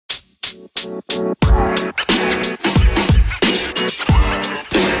Hello,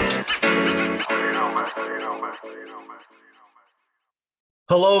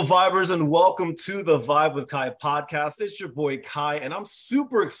 Vibers, and welcome to the Vibe with Kai podcast. It's your boy Kai, and I'm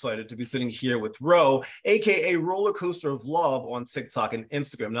super excited to be sitting here with Ro, aka Roller Coaster of Love, on TikTok and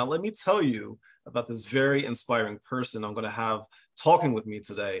Instagram. Now, let me tell you about this very inspiring person I'm going to have talking with me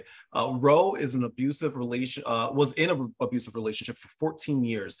today. Ro is an was in an abusive relationship for 14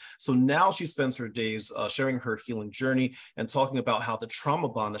 years. So now she spends her days sharing her healing journey and talking about how the trauma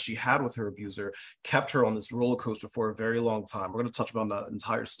bond that she had with her abuser kept her on this roller coaster for a very long time. We're going to touch on that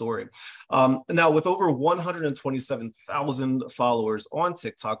entire story. Now, with over 127,000 followers on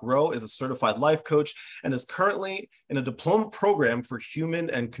TikTok, Ro is a certified life coach and is currently in a diploma program for human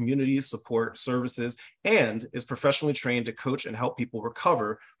and community support services, and is professionally trained to coach and help people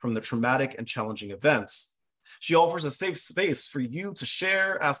recover from the traumatic and challenging events. She offers a safe space for you to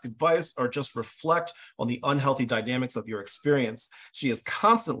share, ask advice, or just reflect on the unhealthy dynamics of your experience. She is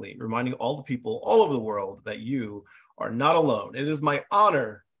constantly reminding all the people all over the world that you are not alone. It is my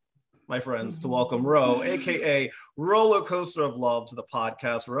honor, my friends, to welcome Ro, aka Roller Coaster of Love, to the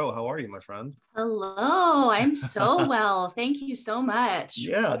podcast. Ro, how are you, my friend? Hello, I'm so well. Thank you so much.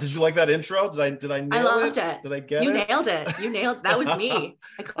 Yeah, did you like that intro? Did I nail it? I loved it. Did I get you it? Nailed it. You nailed it. That was me.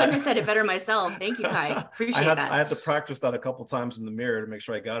 I couldn't have said it better myself. Thank you, Kai. Appreciate that. I had to practice that a couple times in the mirror to make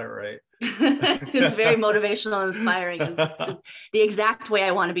sure I got it right. It was very motivational and inspiring. It's the exact way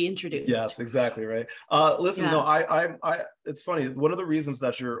I want to be introduced. Yes, exactly right. Listen, no, I it's funny. One of the reasons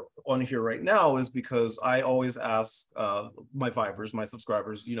that you're on here right now is because I always ask my Vibers, my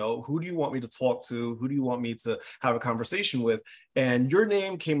subscribers, you know, who do you want me to talk to? Who do you want me to have a conversation with? And your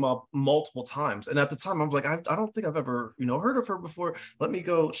name came up multiple times. And at the time, I'm like, I don't think I've ever, heard of her before. Let me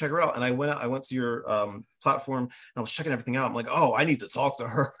go check her out. And I went to your platform and I was checking everything out. I'm like, oh, I need to talk to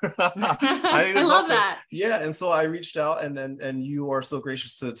her. I love that. Yeah. And so I reached out, and you are so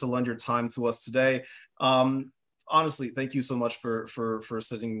gracious to lend your time to us today. Honestly, thank you so much for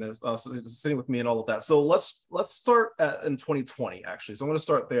sitting with me and all of that. So let's start in 2020, actually. So I'm going to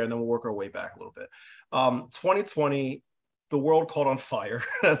start there, and then we'll work our way back a little bit. 2020, the world caught on fire,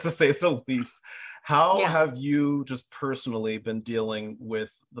 to say the least. How have you just personally been dealing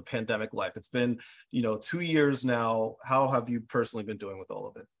with the pandemic life? It's been, 2 years now. How have you personally been doing with all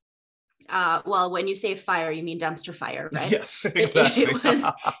of it? Well, when you say fire, you mean dumpster fire, right? Yes, exactly.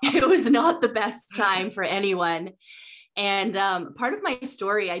 It was not the best time for anyone. And part of my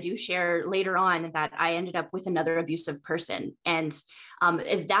story, I do share later on that I ended up with another abusive person. And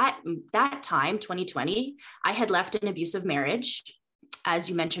at that time, 2020, I had left an abusive marriage, as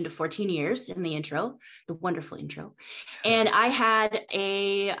you mentioned, of 14 years in the intro, the wonderful intro. And I had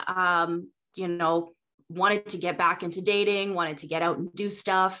wanted to get back into dating, wanted to get out and do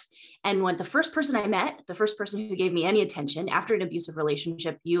stuff. And when the first person I met, the first person who gave me any attention after an abusive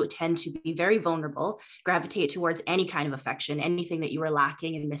relationship, you tend to be very vulnerable, gravitate towards any kind of affection, anything that you were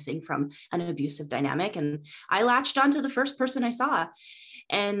lacking and missing from an abusive dynamic. And I latched onto the first person I saw,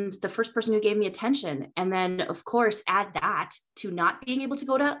 and the first person who gave me attention. And then, of course, add that to not being able to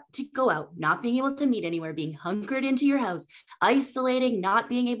go out, not being able to meet anywhere, being hunkered into your house, isolating, not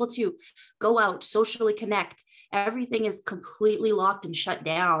being able to go out, socially connect. Everything is completely locked and shut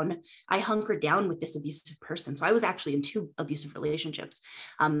down. I hunkered down with this abusive person. So I was actually in 2 abusive relationships.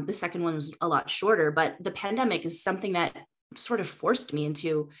 The second one was a lot shorter, but the pandemic is something that sort of forced me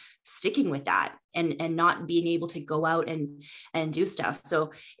into sticking with that and not being able to go out and do stuff.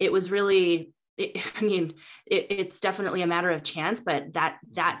 So it was really, it's definitely a matter of chance, but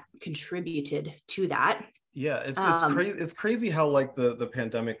that contributed to that. Yeah, it's crazy. It's crazy how like the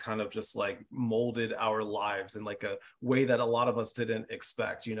pandemic kind of just like molded our lives in like a way that a lot of us didn't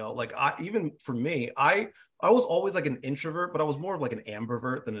expect. Like even for me, I was always like an introvert, but I was more of like an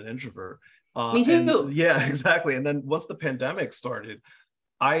ambivert than an introvert. Me too. Yeah, exactly. And then once the pandemic started,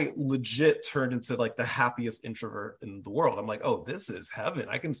 I legit turned into like the happiest introvert in the world. I'm like, oh, this is heaven.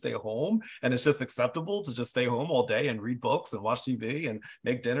 I can stay home, and it's just acceptable to just stay home all day and read books and watch TV and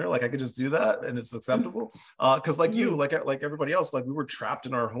make dinner. Like I could just do that, and it's acceptable. Because like you, like everybody else, like we were trapped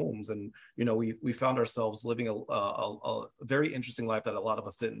in our homes, and we found ourselves living a very interesting life that a lot of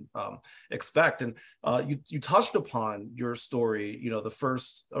us didn't expect. And you touched upon your story. The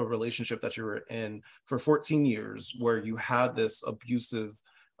first relationship that you were in for 14 years, where you had this abusive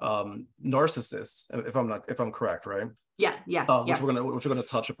narcissist, if I'm correct, right? Yeah, yes, which we're gonna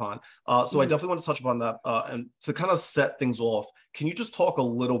touch upon. So I definitely want to touch upon that. And to kind of set things off, can you just talk a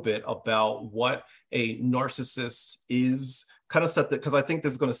little bit about what a narcissist is? Kind of because I think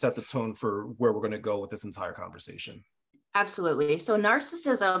this is going to set the tone for where we're going to go with this entire conversation. Absolutely. So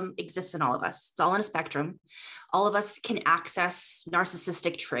narcissism exists in all of us. It's all on a spectrum. All of us can access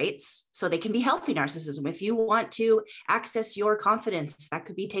narcissistic traits. So they can be healthy narcissism. If you want to access your confidence, that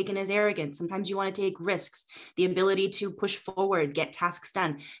could be taken as arrogance. Sometimes you want to take risks, the ability to push forward, get tasks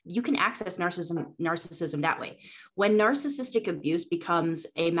done. You can access narcissism that way. When narcissistic abuse becomes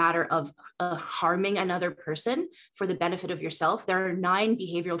a matter of harming another person for the benefit of yourself, there are 9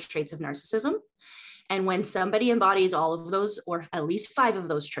 behavioral traits of narcissism. And when somebody embodies all of those, or at least 5 of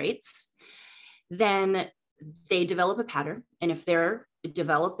those traits, then they develop a pattern. And if they're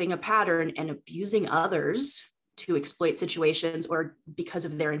developing a pattern and abusing others to exploit situations or because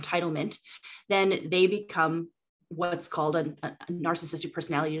of their entitlement, then they become what's called a narcissistic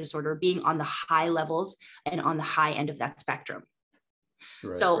personality disorder, being on the high levels and on the high end of that spectrum.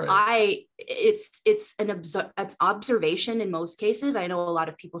 Right, so right. It's observation in most cases. I know a lot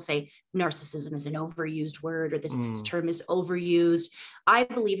of people say narcissism is an overused word, or this term is overused. I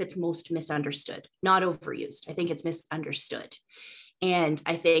believe it's most misunderstood, not overused. I think it's misunderstood. And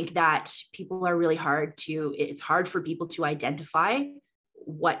I think that people are really it's hard for people to identify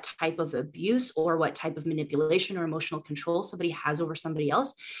what type of abuse or what type of manipulation or emotional control somebody has over somebody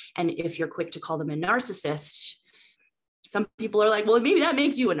else. And if you're quick to call them a narcissist, some people are like, well, maybe that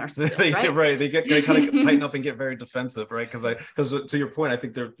makes you a narcissist, right? Right. They kind of tighten up and get very defensive, right? Because to your point, I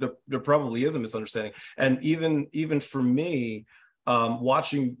think there probably is a misunderstanding. And even for me,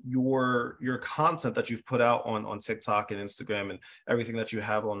 watching your content that you've put out on TikTok and Instagram and everything that you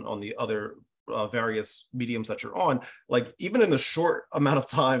have on the other various mediums that you're on, like even in the short amount of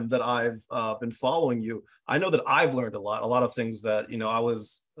time that I've been following you, I know that I've learned a lot of things that, I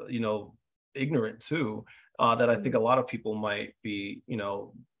was, ignorant to. That I think a lot of people might be,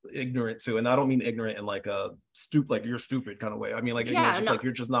 ignorant to. And I don't mean ignorant in like a like you're stupid kind of way. I mean, like, like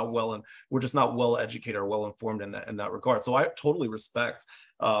you're just not we're just not well educated or well informed in that regard. So I totally respect,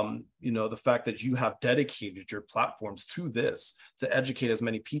 the fact that you have dedicated your platforms to this, to educate as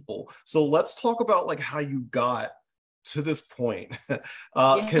many people. So let's talk about like how you got to this point.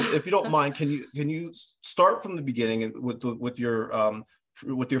 If you don't mind, can you start from the beginning with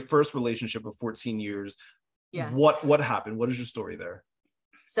your first relationship of 14 years? Yeah. What happened? What is your story there?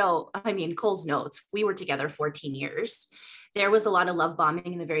 So, I mean, Cole's notes, we were together 14 years. There was a lot of love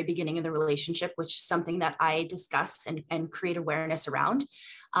bombing in the very beginning of the relationship, which is something that I discuss and create awareness around.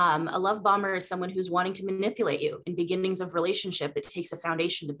 A love bomber is someone who's wanting to manipulate you. In beginnings of relationship, it takes a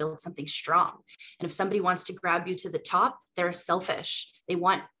foundation to build something strong. And if somebody wants to grab you to the top, they're selfish. They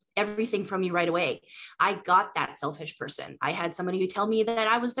want everything from you right away. I got that selfish person. I had somebody who tell me that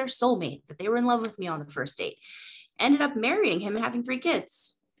I was their soulmate, that they were in love with me on the first date, ended up marrying him and having 3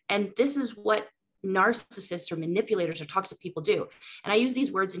 kids. And this is what narcissists or manipulators or toxic people do. And I use these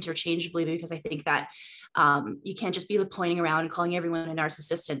words interchangeably because I think that you can't just be pointing around and calling everyone a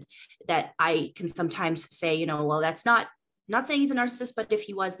narcissist, and that I can sometimes say, well, that's not saying he's a narcissist, but if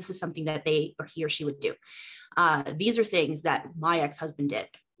he was, this is something that he or she would do. These are things that my ex-husband did.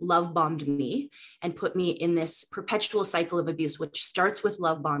 Love bombed me and put me in this perpetual cycle of abuse, which starts with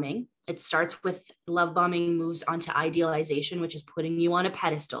love bombing. It starts with love bombing, moves on to idealization, which is putting you on a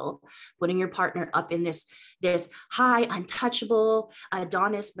pedestal, putting your partner up in this high, untouchable,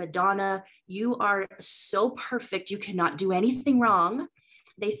 Adonis, Madonna. You are so perfect. You cannot do anything wrong.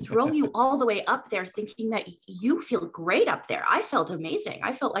 They throw you all the way up there thinking that you feel great up there. I felt amazing.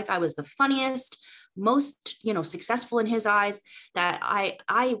 I felt like I was the funniest, most, successful in his eyes, that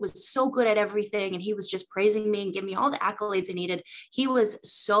I was so good at everything. And he was just praising me and giving me all the accolades I needed. He was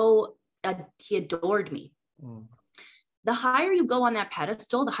he adored me. The higher you go on that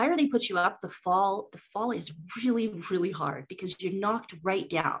pedestal, the higher they put you up, the fall is really, really hard because you're knocked right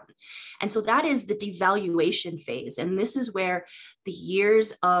down. And so that is the devaluation phase. And this is where the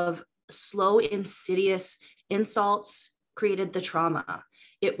years of slow, insidious insults created the trauma.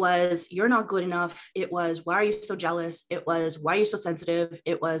 It was, you're not good enough. It was, why are you so jealous? It was, why are you so sensitive?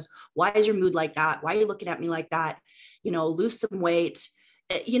 It was, why is your mood like that? Why are you looking at me like that? Lose some weight.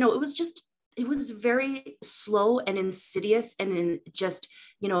 It was very slow and insidious, and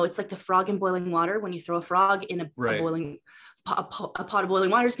it's like the frog in boiling water. When you throw a frog in a pot of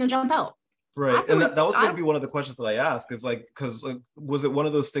boiling water, it's going to jump out. Right. And that was going to be one of the questions that I asked, is like, because was it one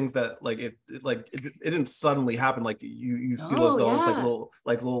of those things that like it didn't suddenly happen? Like you feel as though it's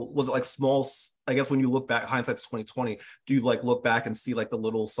like little, was it like small, I guess when you look back, hindsight's 2020, do you like look back and see like the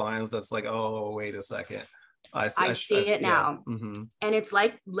little signs that's like, oh, wait a second? I see it yeah. now. Mm-hmm. And it's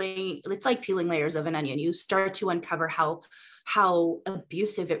like peeling layers of an onion. You start to uncover how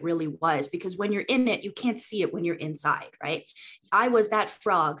abusive it really was, because when you're in it, you can't see it when you're inside, right? I was that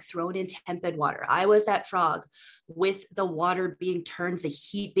frog thrown in tepid water. I was that frog with the water being turned, the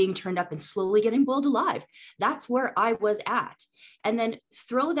heat being turned up and slowly getting boiled alive. That's where I was at. And then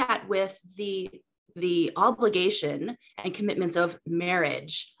throw that with the obligation and commitments of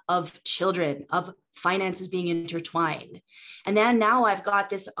marriage, of children, of finances being intertwined. And then now I've got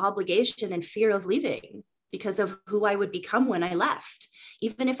this obligation and fear of leaving because of who I would become when I left.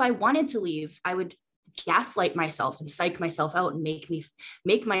 Even if I wanted to leave, I would gaslight myself and psych myself out and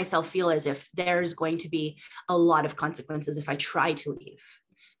make myself feel as if there's going to be a lot of consequences if I try to leave,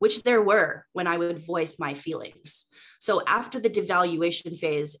 which there were when I would voice my feelings. So after the devaluation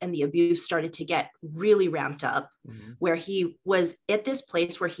phase and the abuse started to get really ramped up, mm-hmm. where he was at this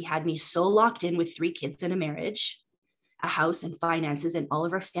place where he had me so locked in with 3 kids and a marriage, a house and finances, and all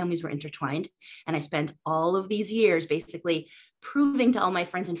of our families were intertwined. And I spent all of these years basically proving to all my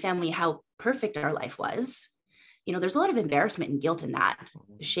friends and family how perfect our life was. You know, there's a lot of embarrassment and guilt in that,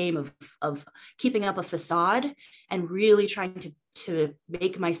 the shame of keeping up a facade and really trying to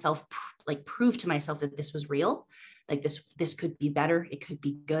make myself prove to myself that this was real. Like this could be better. It could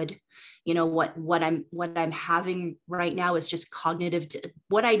be good. You know, what I'm having right now is just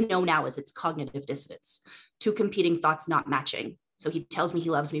what I know now is it's cognitive dissonance, 2 competing thoughts not matching. So he tells me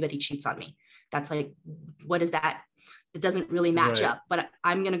he loves me, but he cheats on me. That's like, what is that? It doesn't really match up, but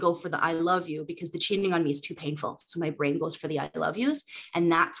I'm going to go for the I love you because the cheating on me is too painful. So my brain goes for the I love yous. And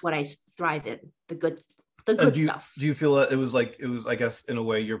that's what I thrive in, the good stuff. Do you feel that it was, I guess, in a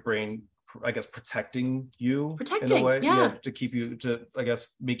way, your brain, I guess, protecting you in a way? Yeah. To keep you, to, I guess,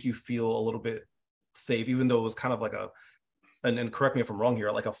 make you feel a little bit safe, even though it was kind of like and correct me if I'm wrong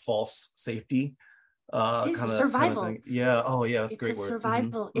here, like a false safety. It's a survival. Kind of yeah. Oh yeah. That's a great word.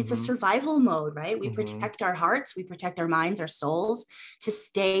 Survival. Mm-hmm. It's a survival mode, right? We mm-hmm. protect our hearts, we protect our minds, our souls, to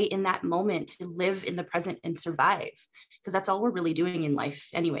stay in that moment, to live in the present and survive. Because that's all we're really doing in life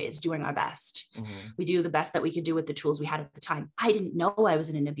anyway, is doing our best. Mm-hmm. We do the best that we could do with the tools we had at the time. I didn't know I was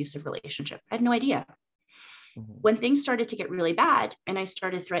in an abusive relationship. I had no idea. Mm-hmm. When things started to get really bad and I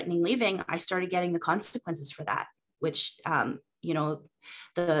started threatening leaving, I started getting the consequences for that, which, you know,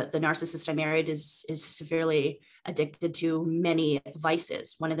 the narcissist I married is severely addicted to many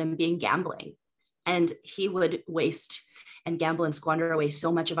vices, one of them being gambling. And he would waste and gamble and squander away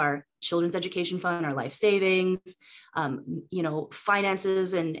so much of our children's education fund, our life savings, you know,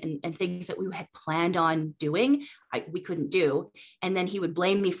 finances and things that we had planned on doing, we couldn't do. And then he would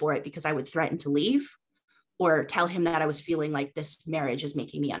blame me for it because I would threaten to leave or tell him that I was feeling like this marriage is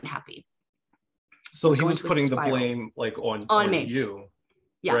making me unhappy. So he was putting the blame on me. You,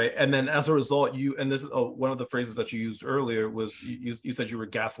 yeah. Right? And then as a result, and this is one of the phrases that you used earlier was you said you were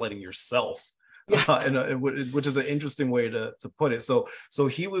gaslighting yourself, yeah. Which is an interesting way to put it. So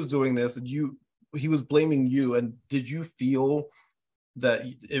he was doing this, and he was blaming you. And did you feel that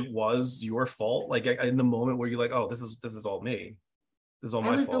it was your fault? Like in the moment where you're like, oh, this is all me. This is all my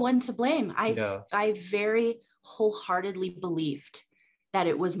fault. I was the one to blame. I very wholeheartedly believed that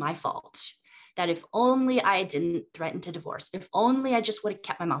it was my fault. That if only I didn't threaten to divorce, if only I just would have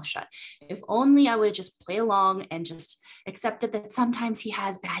kept my mouth shut, if only I would have just played along and just accepted that sometimes he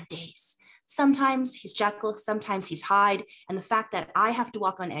has bad days. Sometimes he's Jekyll, sometimes he's Hyde. And the fact that I have to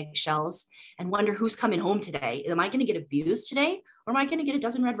walk on eggshells and wonder who's coming home today. Am I going to get abused today? Or am I going to get a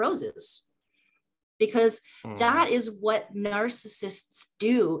dozen red roses? Because that is what narcissists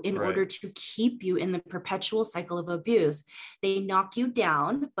do in order to keep you in the perpetual cycle of abuse. They knock you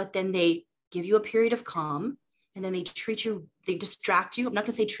down, but then they give you a period of calm, and then they distract you. I'm not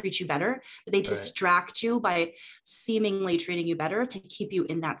going to say treat you better, but they distract you by seemingly treating you better to keep you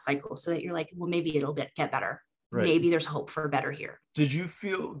in that cycle so that you're like, well, maybe it'll get better. Right. Maybe there's hope for better here.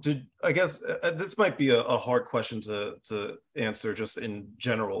 I guess this might be a hard question to answer just in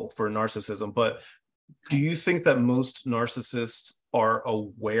general for narcissism, but do you think that most narcissists are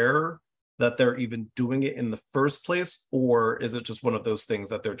aware that they're even doing it in the first place, or is it just one of those things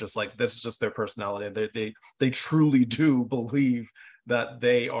that they're just like, this is just their personality? They truly do believe that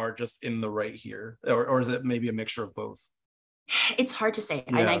they are just in the right here, or is it maybe a mixture of both? It's hard to say.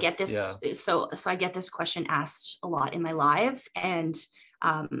 Yeah, and I get this. Yeah. So I get this question asked a lot in my lives, and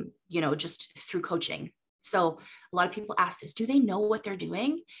you know, just through coaching. So a lot of people ask this: do they know what they're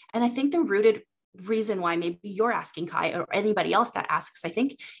doing? And I think the rooted reason why maybe you're asking, Kai, or anybody else that asks, I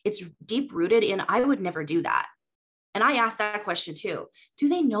think it's deep rooted in, I would never do that. And I asked that question too. Do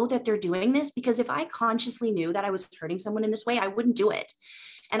they know that they're doing this? Because if I consciously knew that I was hurting someone in this way, I wouldn't do it.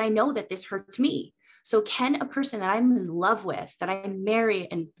 And I know that this hurts me. So can a person that I'm in love with, that I marry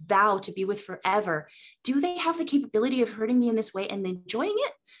and vow to be with forever, do they have the capability of hurting me in this way and enjoying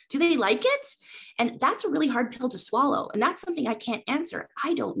it? Do they like it? And that's a really hard pill to swallow. And that's something I can't answer.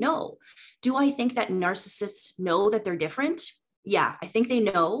 I don't know. Do I think that narcissists know that they're different? Yeah, I think they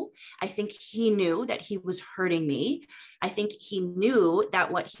know. I think he knew that he was hurting me. I think he knew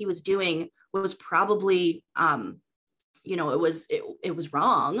that what he was doing was probably, it was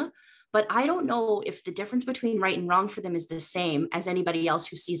wrong. But I don't know if the difference between right and wrong for them is the same as anybody else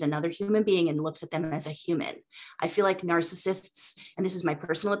who sees another human being and looks at them as a human. I feel like narcissists, and this is my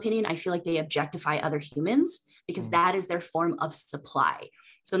personal opinion, I feel like they objectify other humans because that is their form of supply.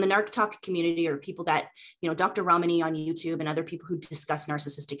 So in the Narc Talk community, or people that, Dr. Ramani on YouTube and other people who discuss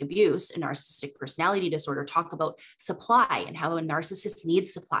narcissistic abuse and narcissistic personality disorder talk about supply and how a narcissist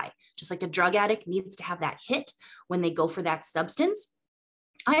needs supply, just like a drug addict needs to have that hit when they go for that substance.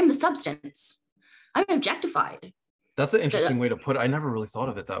 I am the substance. I'm objectified. That's an interesting way to put it. I never really thought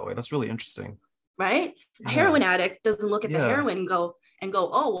of it that way. That's really interesting. Right? Yeah. A heroin addict doesn't look at the heroin and go,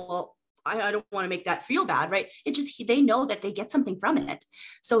 oh, well, I don't want to make that feel bad, right? It just, they know that they get something from it.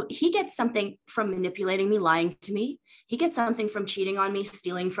 So he gets something from manipulating me, lying to me. He gets something from cheating on me,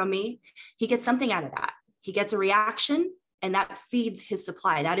 stealing from me. He gets something out of that. He gets a reaction, and that feeds his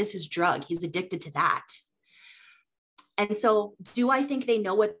supply. That is his drug. He's addicted to that. And so do I think they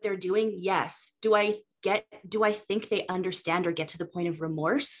know what they're doing? Yes. Do I think they understand or get to the point of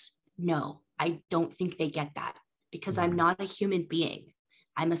remorse? No, I don't think they get that, because I'm not a human being.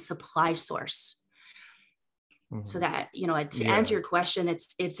 I'm a supply source. So that, to answer your question,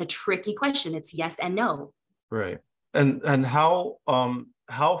 it's a tricky question. It's yes and no. Right. And how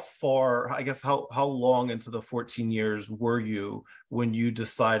far, I guess, how long into the 14 years were you when you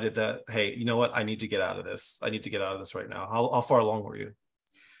decided that, hey, you know what, I need to get out of this. I need to get out of this right now. How far along were you?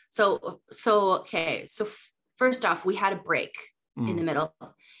 So first off, we had a break in the middle.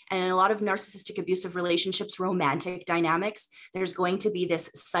 And in a lot of narcissistic abusive relationships, romantic dynamics, there's going to be this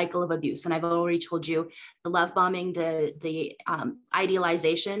cycle of abuse. And I've already told you the love bombing, the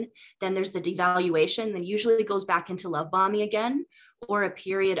idealization, then there's the devaluation, then usually it goes back into love bombing again, or a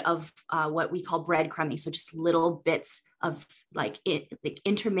period of what we call breadcrumbing. So just little bits of like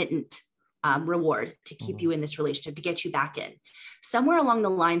intermittent reward to keep you in this relationship, to get you back in. Somewhere along the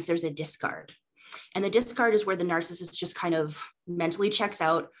lines, there's a discard. And the discard is where the narcissist just kind of mentally checks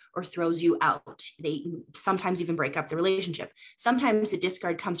out or throws you out. They sometimes even break up the relationship. Sometimes the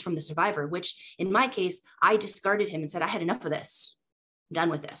discard comes from the survivor, which in my case, I discarded him and said, I had enough of this. I'm done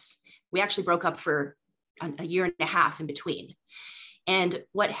with this. We actually broke up for a year and a half in between. And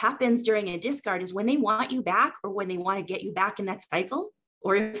what happens during a discard is when they want you back, or when they want to get you back in that cycle,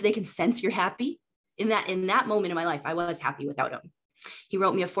 or if they can sense you're happy, in that moment in my life, I was happy without him. He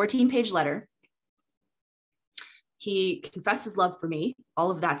wrote me a 14-page letter. He confessed his love for me,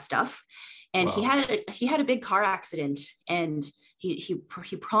 all of that stuff. And wow. he had a big car accident, and he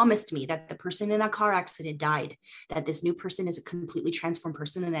promised me that the person in that car accident died, that this new person is a completely transformed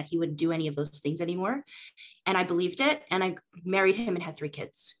person, and that he wouldn't do any of those things anymore. And I believed it, and I married him and had 3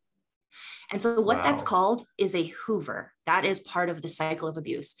 kids. And so what that's called is a hoover. That is part of the cycle of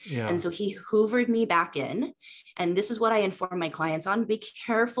abuse. Yeah. And so he hoovered me back in. And this is what I inform my clients on. Be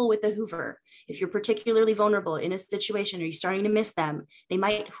careful with the hoover. If you're particularly vulnerable in a situation, or you're starting to miss them, they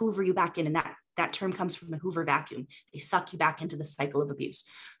might hoover you back in. And that term comes from the hoover vacuum. They suck you back into the cycle of abuse.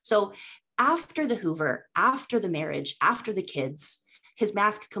 So after the hoover, after the marriage, after the kids, his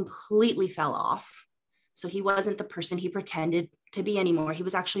mask completely fell off. So he wasn't the person he pretended to be anymore. He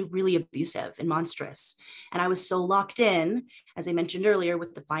was actually really abusive and monstrous. And I was so locked in, as I mentioned earlier,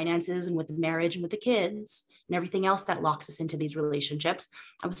 with the finances and with the marriage and with the kids and everything else that locks us into these relationships.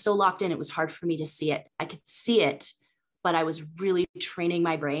 I was so locked in, it was hard for me to see it. I could see it, but I was really training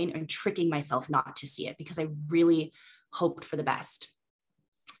my brain and tricking myself not to see it, because I really hoped for the best.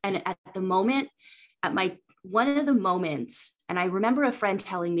 And at the moment, one of the moments, and I remember a friend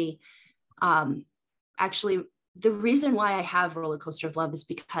telling me, actually, the reason why I have roller coaster of love is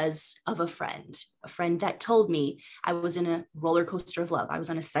because of a friend that told me I was in a roller coaster of love. I was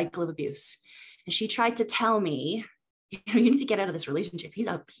on a cycle of abuse. And she tried to tell me, you need to get out of this relationship.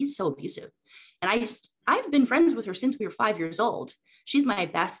 He's so abusive. And I've been friends with her since we were 5 years old. She's my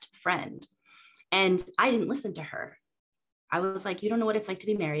best friend. And I didn't listen to her. I was like, you don't know what it's like to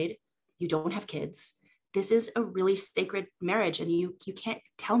be married. You don't have kids. This is a really sacred marriage, and you can't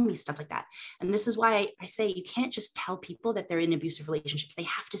tell me stuff like that. And this is why I say you can't just tell people that they're in abusive relationships. They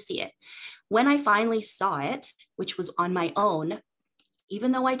have to see it. When I finally saw it, which was on my own,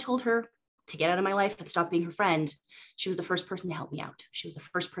 even though I told her to get out of my life and stop being her friend, she was the first person to help me out. She was the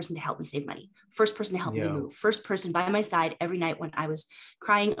first person to help me save money, first person to help me move, first person by my side every night when I was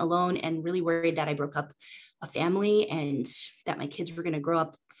crying alone and really worried that I broke up a family and that my kids were going to grow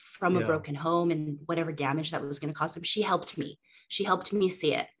up from a broken home and whatever damage that was going to cause them. She helped me. She helped me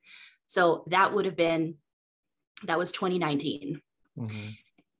see it. So that was 2019. Mm-hmm.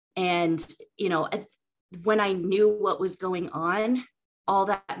 And, you know, when I knew what was going on, all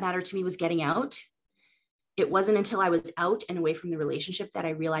that mattered to me was getting out. It wasn't until I was out and away from the relationship that I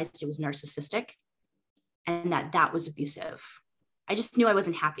realized it was narcissistic and that was abusive. I just knew I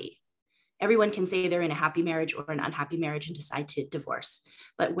wasn't happy. Everyone can say they're in a happy marriage or an unhappy marriage and decide to divorce.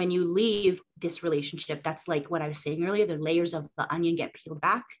 But when you leave this relationship, that's like what I was saying earlier, the layers of the onion get peeled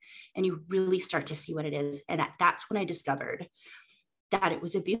back and you really start to see what it is. And that's when I discovered that it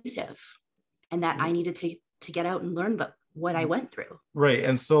was abusive and that I needed to get out and learn about what I went through. Right.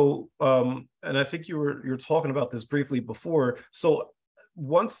 And so, and I think you're talking about this briefly before. So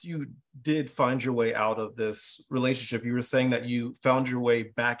once you did find your way out of this relationship, you were saying that you found your way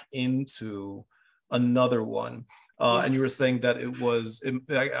back into another one. Yes. And you were saying that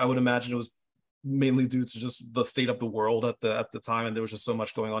I would imagine it was mainly due to just the state of the world at the time, and there was just so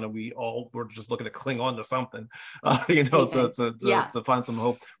much going on, and we all were just looking to cling on to something, to find some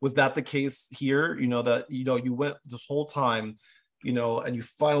hope. Was that the case here? That you went this whole time, and you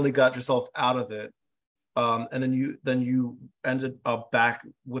finally got yourself out of it, and then you ended up back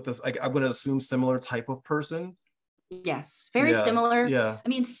with this, I'm going to assume, similar type of person. Yes, very similar. Yeah. I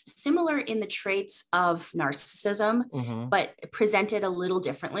mean, similar in the traits of narcissism, but presented a little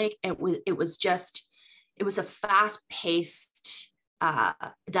differently. It was a fast-paced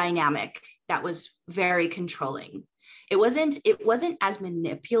dynamic that was very controlling. It wasn't as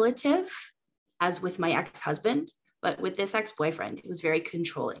manipulative as with my ex-husband, but with this ex-boyfriend, it was very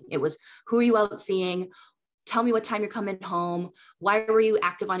controlling. It was, who are you out seeing? Tell me what time you're coming home. Why were you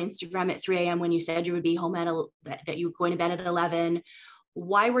active on Instagram at 3 a.m. when you said you would be home that you were going to bed at 11?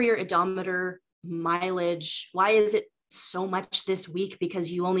 Why were your odometer mileage? Why is it so much this week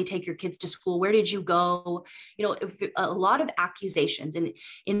because you only take your kids to school? Where did you go? A lot of accusations. And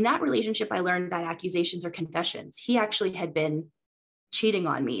in that relationship, I learned that accusations are confessions. He actually had been cheating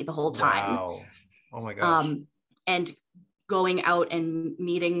on me the whole time. Wow. Oh my gosh. And going out and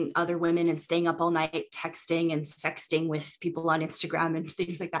meeting other women and staying up all night, texting and sexting with people on Instagram and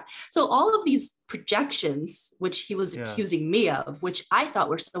things like that. So all of these projections, which he was accusing me of, which I thought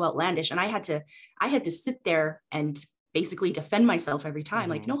were so outlandish. And I had to sit there and basically defend myself every time.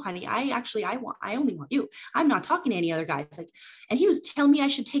 Like, no, honey, I only want you. I'm not talking to any other guys. And he was telling me I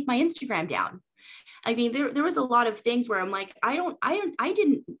should take my Instagram down. I mean, there was a lot of things where I'm like, I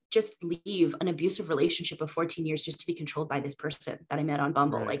didn't just leave an abusive relationship of 14 years just to be controlled by this person that I met on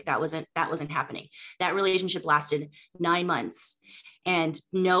Bumble. Right. Like that wasn't happening. That relationship lasted 9 months. And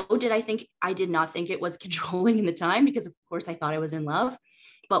I did not think it was controlling in the time, because of course I thought I was in love.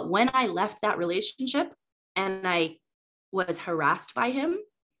 But when I left that relationship and I was harassed by him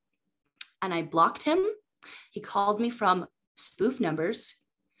and I blocked him, he called me from spoof numbers.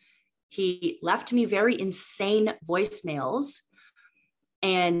 He left me very insane voicemails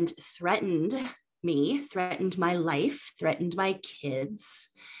and threatened me, threatened my life, threatened my kids.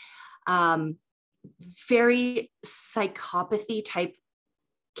 Very psychopathy type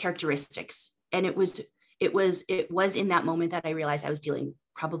characteristics. And it was in that moment that I realized I was dealing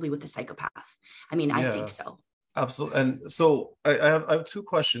probably with a psychopath. I mean, I think so. Absolutely. And so I have two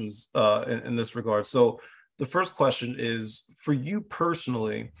questions in this regard. So the first question is, for you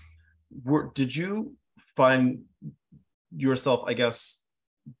personally, did you find yourself, I guess,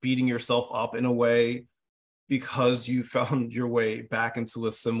 beating yourself up in a way because you found your way back into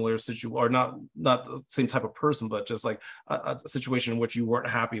a similar situation, or not the same type of person, but just like a situation in which you weren't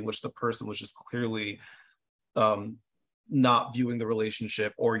happy, in which the person was just clearly not viewing the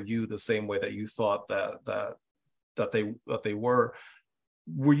relationship or you the same way that you thought that they were?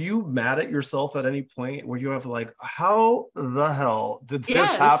 Were you mad at yourself at any point where you have like, how the hell did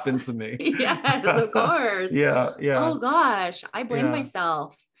this happen to me? Yes, of course. Yeah. Oh gosh, I blame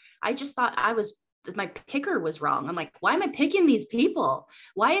myself. I just thought my picker was wrong. I'm like, why am I picking these people?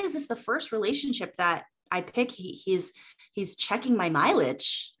 Why is this the first relationship that I pick? He's checking my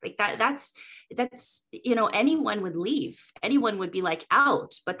mileage. Like that's anyone would leave. Anyone would be like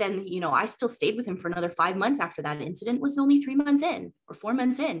out. But then, I still stayed with him for another 5 months after that incident. Was only 3 months in or 4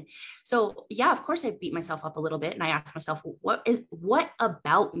 months in. So yeah, of course I beat myself up a little bit. And I asked myself, what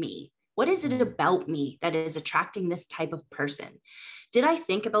about me? What is it about me that is attracting this type of person? Did I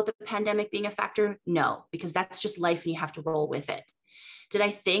think about the pandemic being a factor? No, because that's just life and you have to roll with it. Did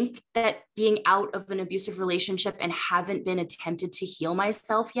I think that being out of an abusive relationship and haven't been attempted to heal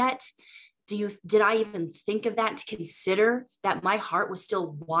myself yet? Did I even think of that, to consider that my heart was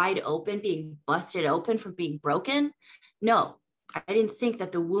still wide open, being busted open from being broken? No, I didn't think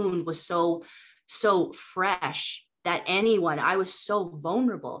that the wound was so fresh that I was so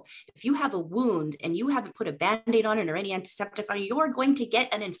vulnerable. If you have a wound and you haven't put a Band-Aid on it or any antiseptic on it, you're going to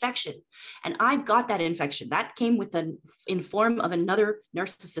get an infection. And I got that infection. That came in form of another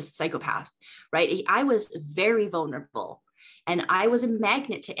narcissist psychopath, right? I was very vulnerable. And I was a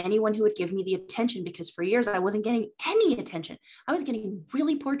magnet to anyone who would give me the attention, because for years I wasn't getting any attention. I was getting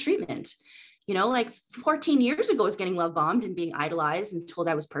really poor treatment. Like 14 years ago, I was getting love bombed and being idolized and told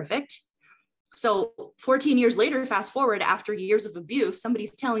I was perfect. So 14 years later, fast forward, after years of abuse,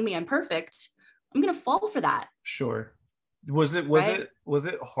 somebody's telling me I'm perfect. I'm going to fall for that. Sure. Was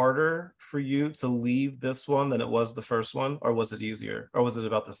it harder for you to leave this one than it was the first one, or was it easier, or was it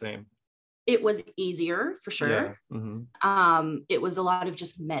about the same? It was easier for sure. Yeah. Mm-hmm. It was a lot of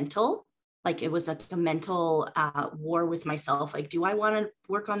just mental, like it was a mental war with myself. Like, do I want to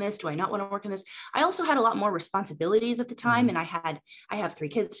work on this? Do I not want to work on this? I also had a lot more responsibilities at the time. Mm-hmm. And I have 3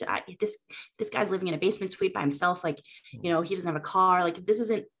 kids. This guy's living in a basement suite by himself. Like, he doesn't have a car. Like, this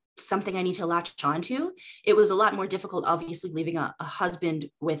isn't something I need to latch onto. It was a lot more difficult, obviously, leaving a husband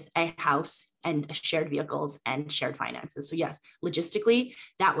with a house and shared vehicles and shared finances. So yes, logistically,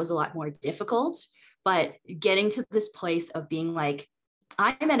 that was a lot more difficult, but getting to this place of being like,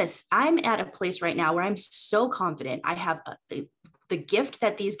 I'm at a place right now where I'm so confident. I have the gift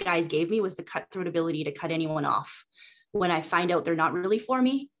that these guys gave me was the cutthroat ability to cut anyone off. When I find out they're not really for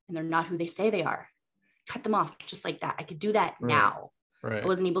me and they're not who they say they are, cut them off just like that. I could do that now. Right. I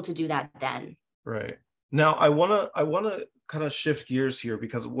wasn't able to do that then. Right. Now I want to kind of shift gears here,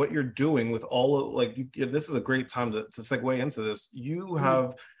 because what you're doing with all of this is a great time to segue into this. You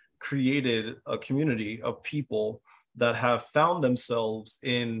have created a community of people that have found themselves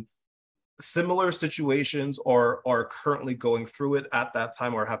in similar situations, or are currently going through it at that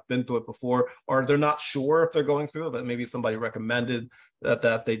time, or have been through it before, or they're not sure if they're going through it, but maybe somebody recommended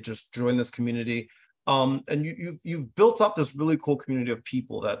that they just join this community. And you've built up this really cool community of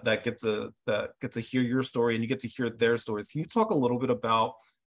people that get to hear your story, and you get to hear their stories. Can you talk a little bit about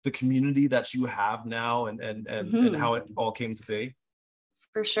the community that you have now and how it all came to be?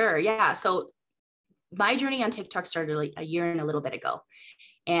 For sure. Yeah. So my journey on TikTok started like a year and a little bit ago.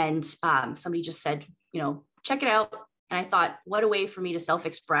 And somebody just said, check it out. And I thought, what a way for me to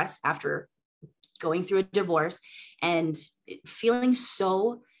self-express after going through a divorce and feeling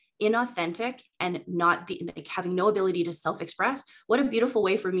so inauthentic and having no ability to self-express. What a beautiful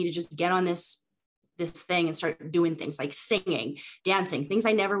way for me to just get on this thing and start doing things like singing, dancing, things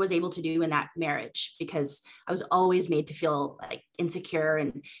I never was able to do in that marriage, because I was always made to feel like insecure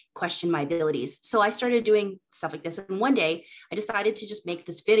and question my abilities. So I started doing stuff like this. And one day I decided to just make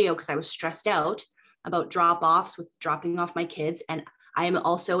this video because I was stressed out about drop-offs with dropping off my kids. And I am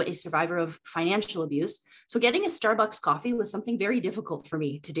also a survivor of financial abuse. So getting a Starbucks coffee was something very difficult for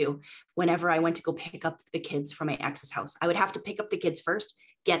me to do whenever I went to go pick up the kids from my ex's house. I would have to pick up the kids first,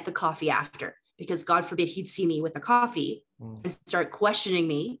 get the coffee after, because God forbid he'd see me with the coffee and start questioning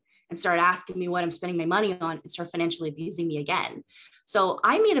me and start asking me what I'm spending my money on and start financially abusing me again. So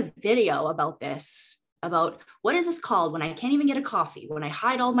I made a video about this, about what is this called when I can't even get a coffee, when I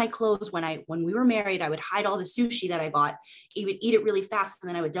hide all my clothes, when we were married, I would hide all the sushi that I bought. He would eat it really fast, and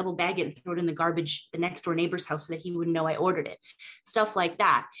then I would double bag it and throw it in the garbage, the next door neighbor's house, so that he wouldn't know I ordered it. Stuff like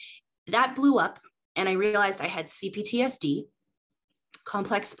that. That blew up, and I realized I had CPTSD,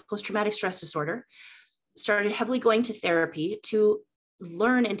 complex post-traumatic stress disorder. Started heavily going to therapy to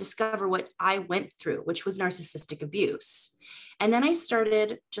learn and discover what I went through, which was narcissistic abuse. And then I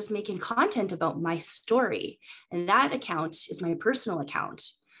started just making content about my story. And that account is my personal account.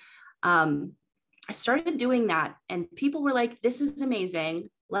 I started doing that, and people were like, this is amazing.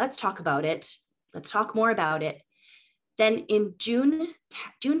 Let's talk about it. Let's talk more about it. Then in June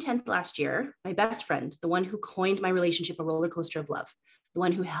 10th last year, my best friend, the one who coined my relationship a roller coaster of love, the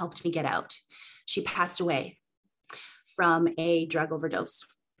one who helped me get out, she passed away from a drug overdose.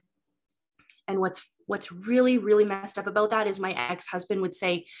 And what's really, really messed up about that is my ex-husband would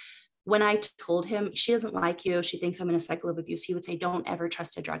say, when I told him she doesn't like you, she thinks I'm in a cycle of abuse, he would say, don't ever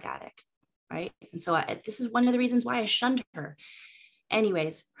trust a drug addict, right? And so this is one of the reasons why I shunned her.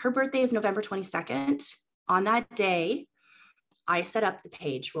 Anyways, her birthday is November 22nd. On that day, I set up the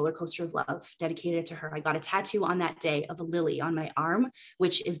page, Roller Coaster of Love, dedicated to her. I got a tattoo on that day of a lily on my arm,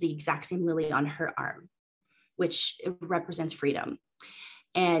 which is the exact same lily on her arm, which represents freedom.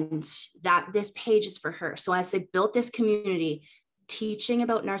 And that this page is for her. So as I built this community, teaching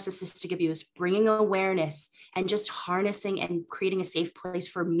about narcissistic abuse, bringing awareness, and just harnessing and creating a safe place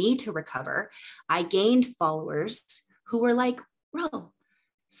for me to recover, I gained followers who were like, bro,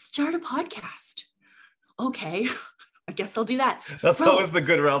 start a podcast. Okay, I guess I'll do that. That's always the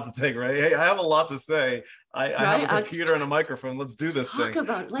good route to take, right? Hey, I have a lot to say. I have a computer and a microphone. Let's do this thing. Talk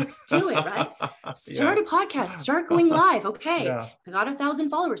about it. Let's do it, right? Start a podcast. Start going live. Okay. I got 1,000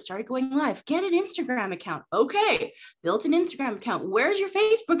 followers. Started going live. Get an Instagram account. Okay. Built an Instagram account. Where's your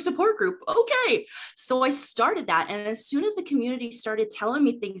Facebook support group? Okay. So I started that. And as soon as the community started telling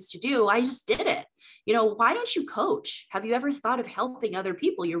me things to do, I just did it. You know, why don't you coach? Have you ever thought of helping other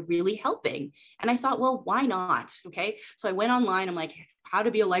people? You're really helping. And I thought, well, why not? Okay. So I went online. I'm like, how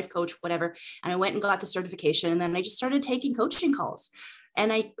to be a life coach, whatever. And I went and got the certification. And then I just started taking coaching calls.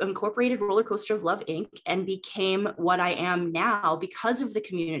 And I incorporated Roller Coaster of Love Inc. and became what I am now because of the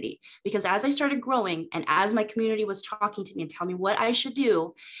community. Because as I started growing and as my community was talking to me and telling me what I should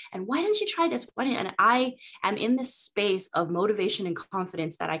do, and why didn't you try this? And I am in this space of motivation and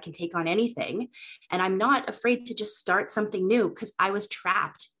confidence that I can take on anything. And I'm not afraid to just start something new because I was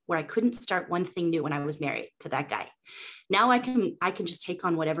trapped where I couldn't start one thing new when I was married to that guy. Now I can just take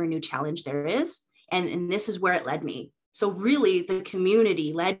on whatever new challenge there is. And this is where it led me. So really the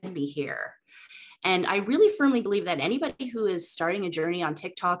community led me here. And I really firmly believe that anybody who is starting a journey on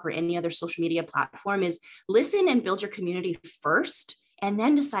TikTok or any other social media platform is listen and build your community first, and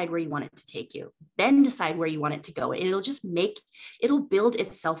then decide where you want it to take you. Then decide where you want it to go. And it'll build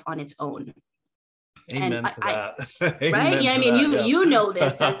itself on its own. Amen to that. Right? Yeah, I mean, you know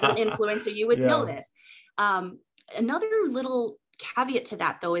this as an influencer, you would know this. Another little caveat to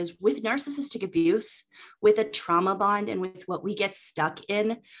that, though, is with narcissistic abuse, with a trauma bond, and with what we get stuck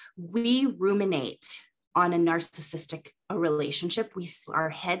in, we ruminate on a narcissistic relationship. Our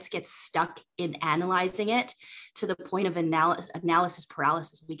heads get stuck in analyzing it to the point of analysis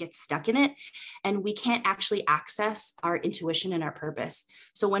paralysis. We get stuck in it and we can't actually access our intuition and our purpose.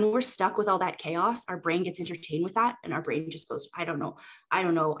 So when we're stuck with all that chaos, our brain gets entertained with that and our brain just goes, I don't know.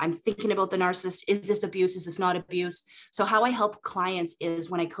 I'm thinking about the narcissist. Is this abuse? Is this not abuse? So how I help clients is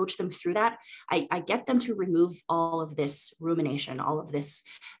when I coach them through that, I get them to remove all of this rumination, all of this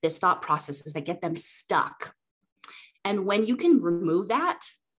thought processes that get them stuck. And when you can remove that,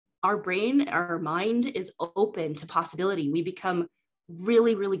 our brain, our mind is open to possibility. We become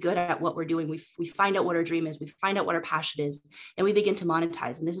really, really good at what we're doing. We find out what our dream is. We find out what our passion is, and we begin to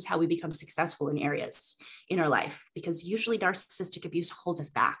monetize. And this is how we become successful in areas in our life, because usually narcissistic abuse holds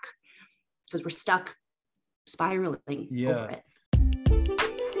us back because we're stuck spiraling over it.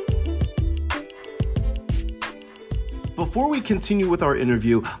 Before we continue with our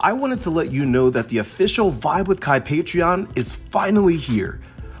interview, I wanted to let you know that the official Vibe with Kai Patreon is finally here.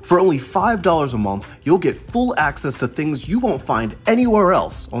 For only $5 a month, you'll get full access to things you won't find anywhere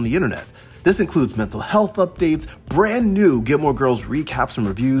else on the internet. This includes mental health updates, brand new Gilmore Girls recaps and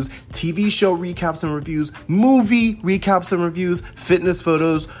reviews, TV show recaps and reviews, movie recaps and reviews, fitness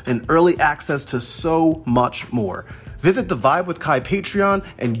photos, and early access to so much more. Visit the Vibe with Kai Patreon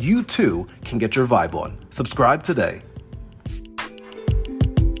and you too can get your vibe on. Subscribe today.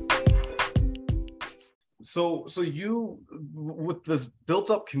 So you, with this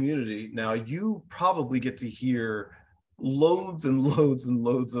built-up community now, you probably get to hear loads and loads and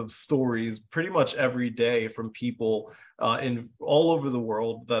loads of stories pretty much every day from people in all over the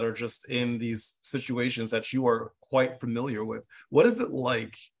world that are just in these situations that you are quite familiar with. What is it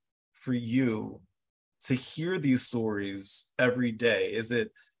like for you to hear these stories every day?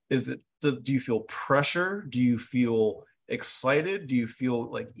 Do you feel pressure? Do you feel excited? Do you feel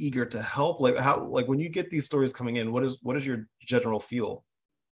like eager to help? Like when you get these stories coming in, what is your general feel?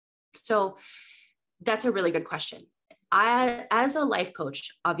 So that's a really good question. As a life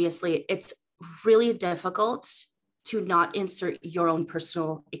coach, obviously it's really difficult to not insert your own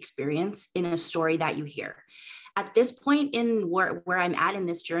personal experience in a story that you hear. At this point in where I'm at in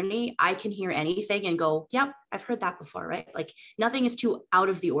this journey, I can hear anything and go, yep, I've heard that before, right? Like nothing is too out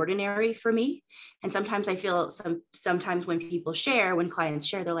of the ordinary for me. And sometimes I feel sometimes when clients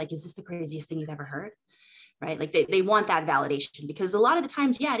share, they're like, is this the craziest thing you've ever heard? Right? Like they want that validation, because a lot of the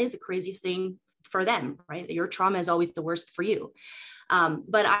times, yeah, it is the craziest thing for them, right? Your trauma is always the worst for you.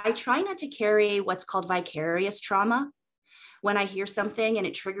 But I try not to carry what's called vicarious trauma. When I hear something and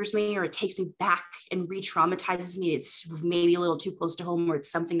it triggers me or it takes me back and re-traumatizes me, it's maybe a little too close to home or it's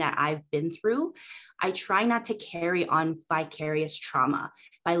something that I've been through, I try not to carry on vicarious trauma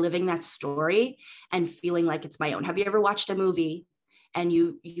by living that story and feeling like it's my own. Have you ever watched a movie and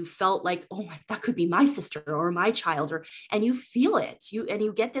you felt like, oh my, that could be my sister or my child, and you feel it, and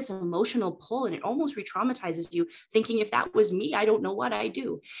you get this emotional pull, and it almost re-traumatizes you, thinking, if that was me, I don't know what I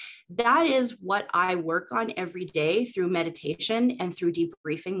do. That is what I work on every day through meditation and through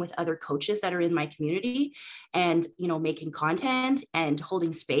debriefing with other coaches that are in my community, and making content and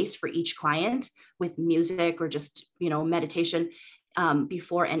holding space for each client with music or just meditation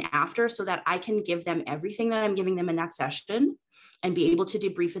before and after, so that I can give them everything that I'm giving them in that session and be able to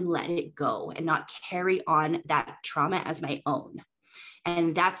debrief and let it go and not carry on that trauma as my own.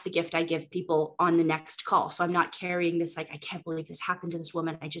 And that's the gift I give people on the next call. So I'm not carrying this, like, I can't believe this happened to this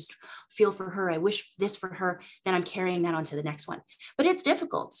woman, I just feel for her, I wish this for her. Then I'm carrying that on to the next one. But it's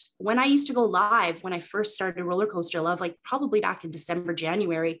difficult. When I used to go live, when I first started Roller Coaster Love, like probably back in December,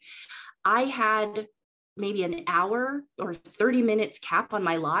 January, I had maybe an hour or 30 minutes cap on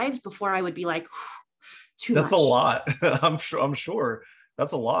my lives before I would be like, too much. That's a lot. I'm sure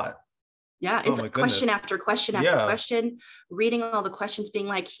that's a lot. Yeah, it's question after question after question, reading all the questions, being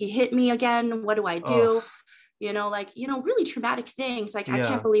like, he hit me again, what do I do? Really traumatic things, like, I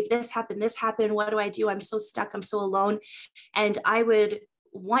can't believe this happened, what do I do? I'm so stuck, I'm so alone. And I would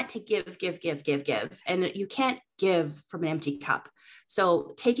want to give, and you can't give from an empty cup.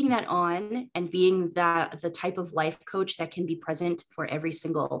 So taking that on and being the type of life coach that can be present for every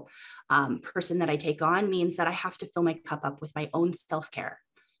single person that I take on means that I have to fill my cup up with my own self-care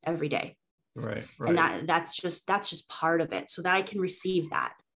every day. Right. And that's just part of it, so that I can receive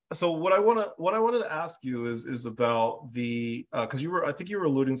that. So what I wanted to ask you is about the because I think you were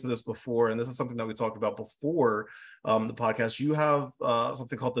alluding to this before, and this is something that we talked about before the podcast. You have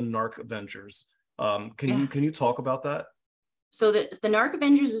something called the Narc Avengers. Can you talk about that? So the Narc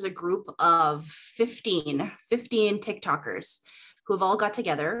Avengers is a group of 15 TikTokers who have all got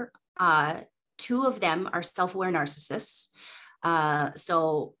together. 2 of them are self-aware narcissists.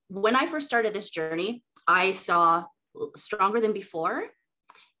 So when I first started this journey, I saw Stronger Than Before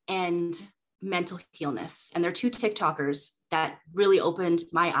and Mental Healness. And they're 2 TikTokers that really opened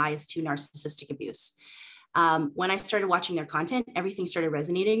my eyes to narcissistic abuse. When I started watching their content, everything started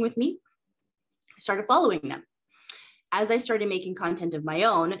resonating with me. I started following them. As I started making content of my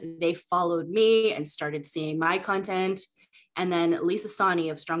own, they followed me and started seeing my content. And then Lisa Sani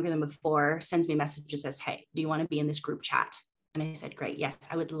of Stronger Than Before sends me messages, says, hey, do you want to be in this group chat? And I said, great, yes,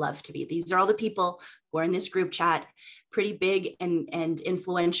 I would love to be. These are all the people who are in this group chat, pretty big and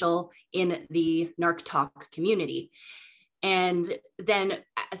influential in the Narc Talk community. And then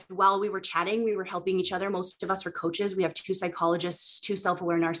while we were chatting, we were helping each other. Most of us are coaches. We have 2 psychologists, 2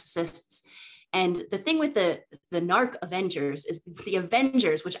 self-aware narcissists. And the thing with the Narc Avengers is the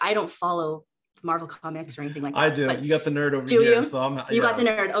Avengers, which I don't follow Marvel comics or anything like that. I do. But you got the nerd over do here. you? So You got the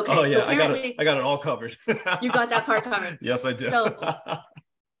nerd. Okay. Oh yeah, so apparently, I got it all covered. You got that part covered. Yes, I do.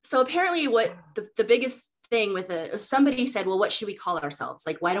 So apparently what the biggest thing with somebody said, well, what should we call ourselves?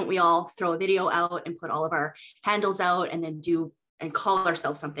 Like, why don't we all throw a video out and put all of our handles out and then call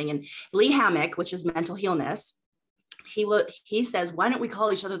ourselves something? And Lee Hammock, which is Mental Healness, he says, why don't we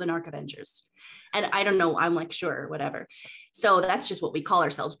call each other the Narc Avengers? And I don't know, I'm like, sure, whatever. So that's just what we call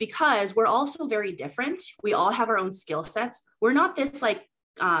ourselves, because we're also very different. We all have our own skill sets. We're not this like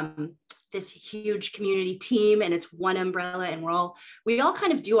this huge community team and it's one umbrella and we all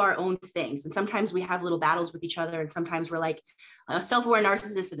kind of do our own things. And sometimes we have little battles with each other. And sometimes we're like a self-aware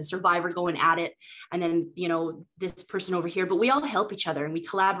narcissist and a survivor going at it. And then, this person over here, but we all help each other and we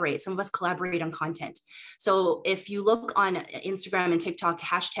collaborate. Some of us collaborate on content. So if you look on Instagram and TikTok,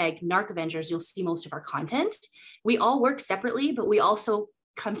 hashtag Narc Avengers, you'll see most of our content. We all work separately, but we also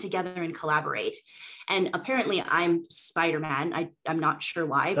come together and collaborate. And apparently I'm Spider-Man. I'm not sure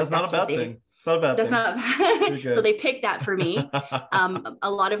why. That's not a bad thing. It's not a bad thing. That's not. So they picked that for me.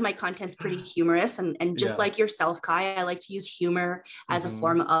 A lot of my content's pretty humorous, and just like yourself, Kai, I like to use humor as a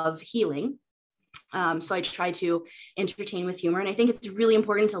form of healing. So I try to entertain with humor. And I think it's really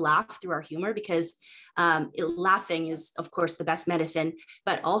important to laugh through our humor, because laughing is, of course, the best medicine,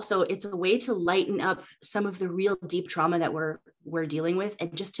 but also it's a way to lighten up some of the real deep trauma that we're dealing with,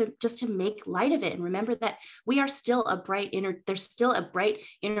 and just to make light of it. And remember that we are still there's still a bright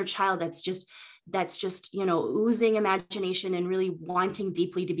inner child that's just oozing imagination and really wanting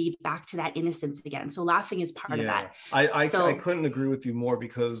deeply to be back to that innocence again. So laughing is part of that. I couldn't agree with you more,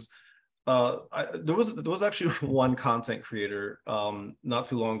 because there was actually one content creator not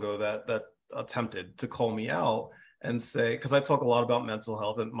too long ago that attempted to call me out and say, because I talk a lot about mental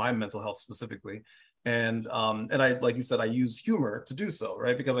health and my mental health specifically, and I, like you said, I use humor to do so,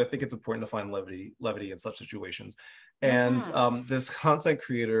 right? Because I think it's important to find levity in such situations. And this content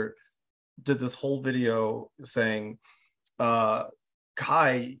creator did this whole video saying,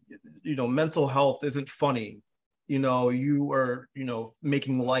 Kai, mental health isn't funny. You are,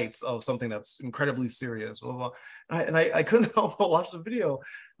 making lights of something that's incredibly serious, blah, blah, blah. I couldn't help but watch the video.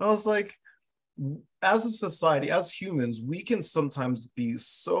 I was like, as a society, as humans, we can sometimes be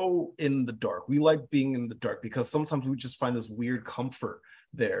so in the dark. We like being in the dark because sometimes we just find this weird comfort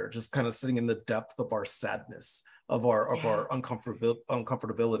there, just kind of sitting in the depth of our sadness, of our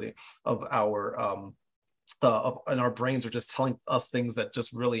uncomfortability, of our and our brains are just telling us things that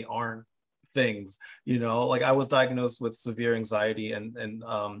just really aren't things. Like I was diagnosed with severe anxiety and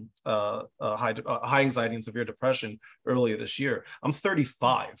high anxiety and severe depression earlier this year. I'm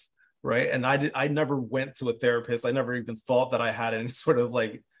 35, right? And I never went to a therapist. I never even thought that I had any sort of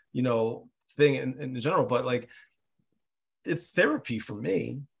like, thing in general, but like it's therapy for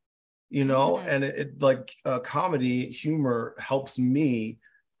me, and it like comedy humor helps me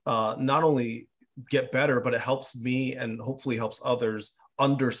not only get better, but it helps me and hopefully helps others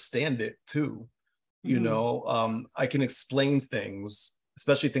understand it too. I can explain things,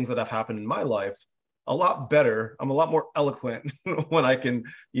 especially things that have happened in my life, a lot better. I'm a lot more eloquent when I can,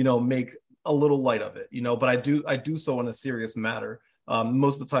 make a little light of it, but I do so in a serious matter.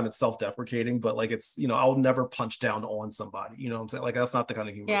 Most of the time it's self-deprecating, but like it's, I'll never punch down on somebody, what I'm saying? Like that's not the kind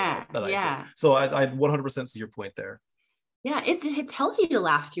of humor that I do. So I 100% see your point there. Yeah, it's healthy to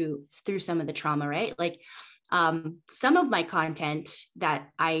laugh through some of the trauma, right? Like some of my content that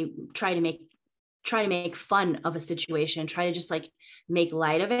I try to make fun of a situation, try to just like make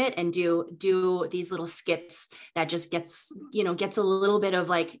light of it and do these little skits that just gets a little bit of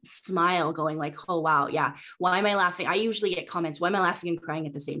like smile going, like, oh wow, yeah, why am I laughing? I usually get comments, why am I laughing and crying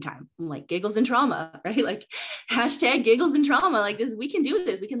at the same time? I'm like, giggles and trauma, right? Like hashtag giggles and trauma. Like this, we can do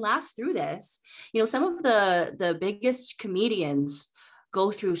this, we can laugh through this. Some of the biggest comedians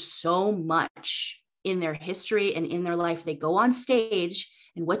go through so much in their history and in their life. They go on stage,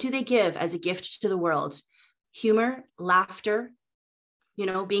 and what do they give as a gift to the world? Humor, laughter,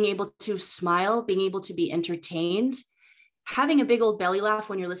 being able to smile, being able to be entertained, having a big old belly laugh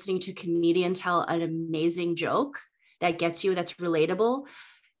when you're listening to a comedian tell an amazing joke that gets you, that's relatable.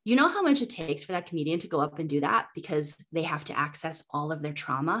 You know how much it takes for that comedian to go up and do that, because they have to access all of their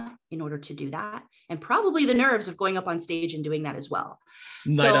trauma in order to do that. And probably the nerves of going up on stage and doing that as well.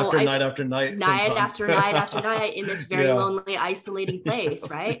 Night after night in this very lonely, isolating place,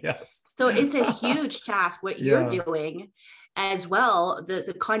 right? Yes. So it's a huge task what you're doing as well.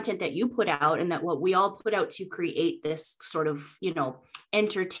 The content that you put out and that what we all put out to create this sort of,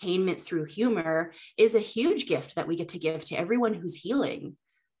 entertainment through humor is a huge gift that we get to give to everyone who's healing.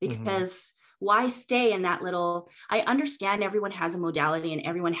 Because why stay in that little, I understand everyone has a modality and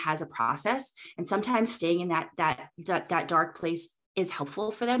everyone has a process. And sometimes staying in that dark place is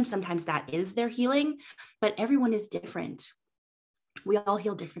helpful for them. Sometimes that is their healing, but everyone is different. We all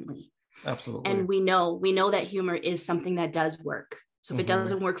heal differently. Absolutely. And we know that humor is something that does work. So if it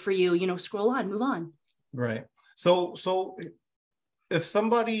doesn't work for you, scroll on, move on. Right. So if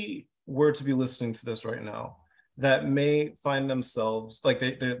somebody were to be listening to this right now, that may find themselves like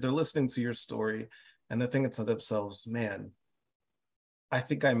they're listening to your story and they're thinking to themselves, man, I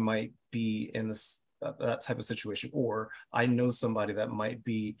think I might be in that type of situation, or I know somebody that might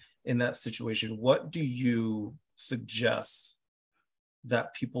be in that situation. What do you suggest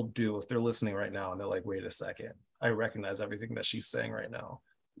that people do if they're listening right now and they're like, wait a second, I recognize everything that she's saying right now?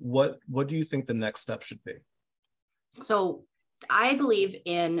 What do you think the next step should be? So I believe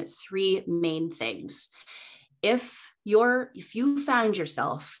in three main things. If you found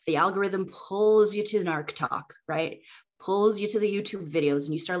yourself, the algorithm pulls you to Narc Talk, right? Pulls you to the YouTube videos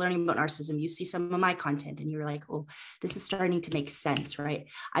and you start learning about narcissism, you see some of my content and you're like, oh, this is starting to make sense, right?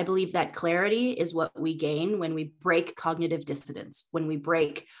 I believe that clarity is what we gain when we break cognitive dissonance, when we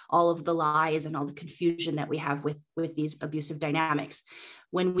break all of the lies and all the confusion that we have with these abusive dynamics.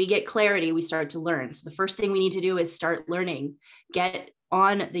 When we get clarity, we start to learn. So the first thing we need to do is start learning, get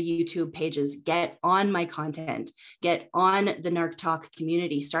on the YouTube pages, get on my content, get on the Narc Talk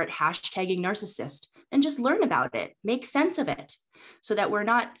community, start hashtagging narcissist and just learn about it, make sense of it so that we're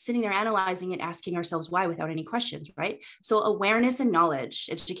not sitting there analyzing it, asking ourselves why without any questions, right? So awareness and knowledge,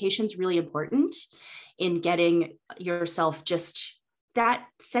 education is really important in getting yourself just that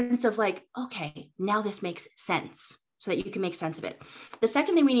sense of like, okay, now this makes sense so that you can make sense of it. The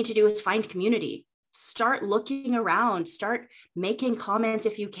second thing we need to do is find community. Start looking around, start making comments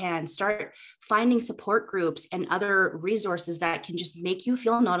if you can, start finding support groups and other resources that can just make you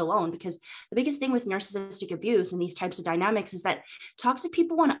feel not alone. Because the biggest thing with narcissistic abuse and these types of dynamics is that toxic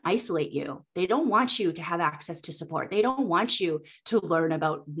people want to isolate you. They don't want you to have access to support. They don't want you to learn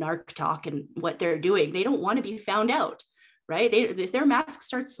about Narc Talk and what they're doing. They don't want to be found out, right? If their mask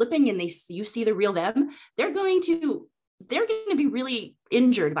starts slipping and you see the real them, they're going to be really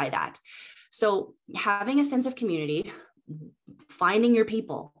injured by that. So having a sense of community, finding your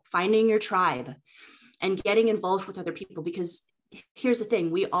people, finding your tribe, and getting involved with other people, because here's the thing,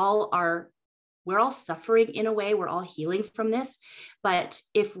 we're all suffering in a way, we're all healing from this. But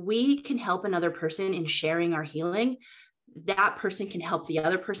if we can help another person in sharing our healing, that person can help the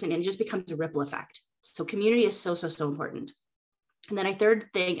other person, and it just becomes a ripple effect. So community is so, so, so important. And then a third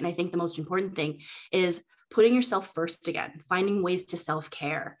thing, and I think the most important thing, is putting yourself first again, finding ways to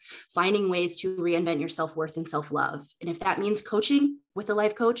self-care, finding ways to reinvent your self-worth and self-love. And if that means coaching with a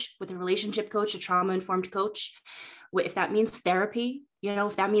life coach, with a relationship coach, a trauma-informed coach, if that means therapy,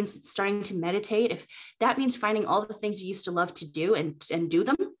 if that means starting to meditate, if that means finding all the things you used to love to do and do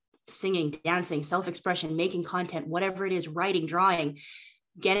them, singing, dancing, self-expression, making content, whatever it is, writing, drawing,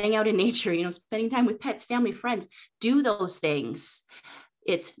 getting out in nature, spending time with pets, family, friends, do those things.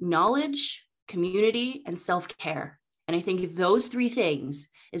 It's knowledge, community, and self-care. And I think those three things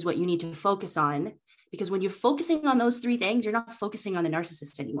is what you need to focus on, because when you're focusing on those three things, you're not focusing on the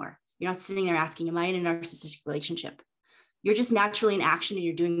narcissist anymore. You're not sitting there asking, am I in a narcissistic relationship? You're just naturally in action, and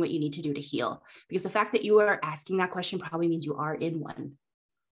you're doing what you need to do to heal. Because the fact that you are asking that question probably means you are in one.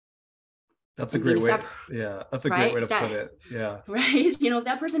 That's a great way. That's a great way to put it. Yeah. Right. If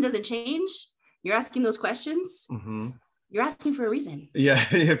that person doesn't change, you're asking those questions. Mm-hmm. You're asking for a reason. Yeah.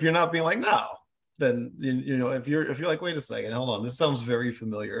 If you're not being like, no, then, if you're like, wait a second, hold on, this sounds very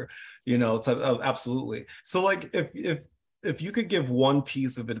familiar, it's absolutely. So like, if you could give one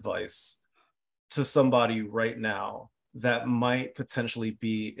piece of advice to somebody right now that might potentially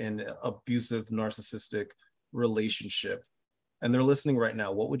be in an abusive, narcissistic relationship, and they're listening right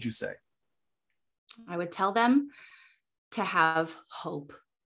now, what would you say? I would tell them to have hope.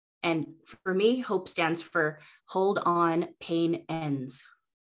 And for me, hope stands for hold on, pain ends.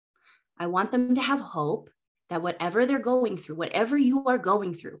 I want them to have hope that whatever they're going through, whatever you are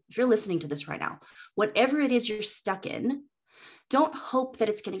going through, if you're listening to this right now, whatever it is you're stuck in, don't hope that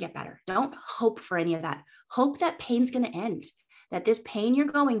it's going to get better. Don't hope for any of that. Hope that pain's going to end, that this pain you're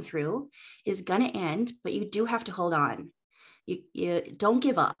going through is going to end, but you do have to hold on. You don't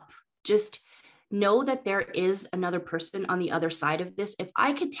give up. Just know that there is another person on the other side of this. If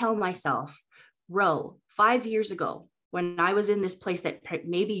I could tell myself, Ro, 5 years ago, when I was in this place that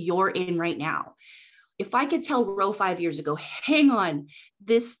maybe you're in right now, if I could tell Ro 5 years ago, hang on,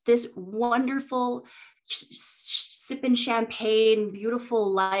 this wonderful sipping champagne,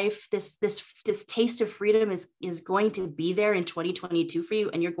 beautiful life, this taste of freedom is going to be there in 2022 for you,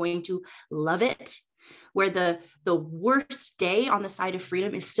 and you're going to love it. Where the worst day on the side of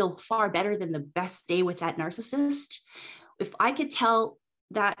freedom is still far better than the best day with that narcissist. If I could tell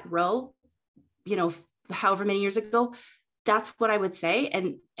that Ro, however many years ago, that's what I would say.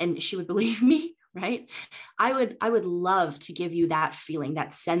 And she would believe me, right? I would love to give you that feeling,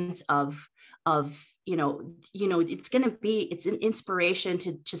 that sense of, it's an inspiration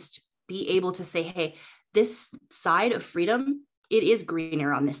to just be able to say, hey, this side of freedom, it is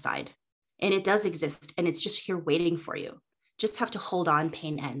greener on this side. And it does exist, and it's just here waiting for you. Just have to hold on,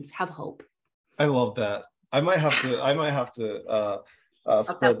 pain ends, have hope. I love that. I might have to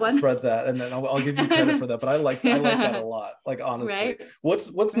spread that, and then I'll give you credit for that. But I like that a lot. Like, honestly, right?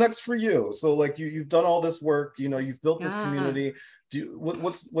 What's next for you? So like you've done all this work, you've built this community.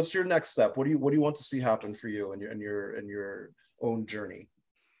 What's your next step? What do you want to see happen for you and your own journey?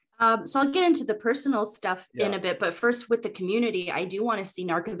 So I'll get into the personal stuff in a bit, but first with the community, I do want to see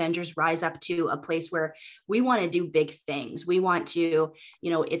Narc Avengers rise up to a place where we want to do big things. We want to,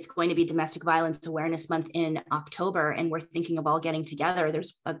 it's going to be Domestic Violence Awareness Month in October, and we're thinking of all getting together.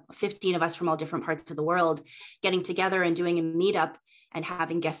 There's 15 of us from all different parts of the world getting together and doing a meetup and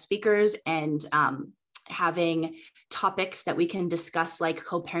having guest speakers and having topics that we can discuss, like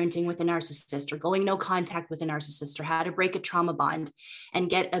co-parenting with a narcissist or going no contact with a narcissist or how to break a trauma bond, and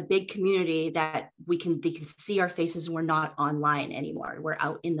get a big community that they can see our faces and we're not online anymore. We're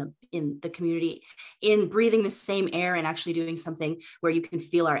out in the community, in breathing the same air and actually doing something where you can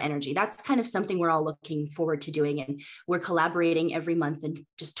feel our energy. That's kind of something we're all looking forward to doing. And we're collaborating every month and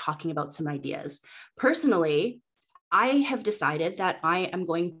just talking about some ideas. Personally, I have decided that I am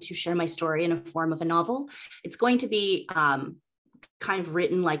going to share my story in a form of a novel. It's going to be kind of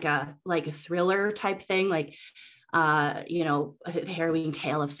written like a thriller type thing, like a harrowing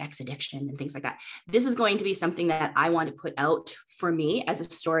tale of sex addiction and things like that. This is going to be something that I want to put out for me as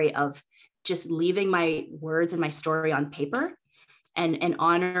a story of just leaving my words and my story on paper and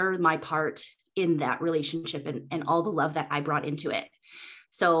honor my part in that relationship and all the love that I brought into it.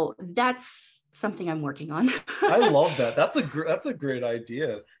 So that's something I'm working on. I love that. That's a great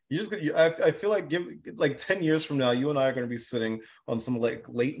idea. I feel like 10 years from now, you and I are going to be sitting on some like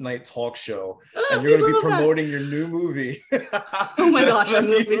late night talk show, and you're going to be promoting your new movie. Oh my gosh,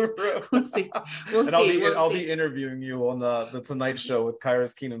 we'll see. I'll be interviewing you on the Tonight Show with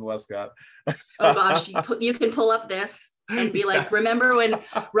Kairos Keenan Westcott. Oh gosh, you can pull up this and be like, remember when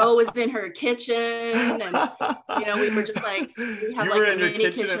Ro was in her kitchen and we were just like, we have like a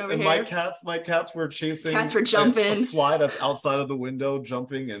mini kitchen over here. My cats were chasing. Cats were jumping. A fly that's outside of the window,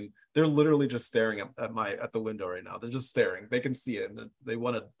 jumping, and they're literally just staring at the window right now. They're just staring. They can see it, and they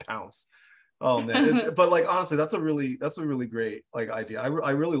want to pounce. Oh man! But like honestly, that's a really great like idea.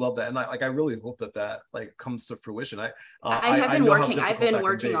 I really love that, and I really hope that like comes to fruition. I've been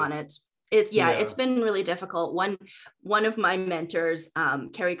working on it. It's been really difficult. One of my mentors,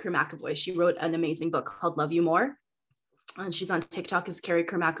 Carrie Crew McAvoy, she wrote an amazing book called Love You More. And she's on TikTok as Carrie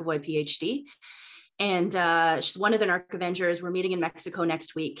Crew McAvoy, PhD. And she's one of the Narc Avengers. We're meeting in Mexico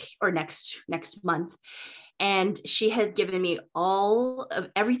next week or next month. And she had given me all of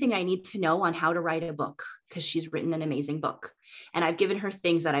everything I need to know on how to write a book, because she's written an amazing book. And I've given her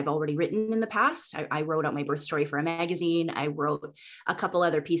things that I've already written in the past. I wrote out my birth story for a magazine. I wrote a couple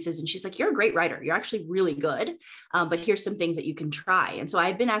other pieces, and she's like, you're a great writer. You're actually really good. But here's some things that you can try. And so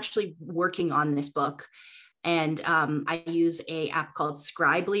I've been actually working on this book. And I use a app called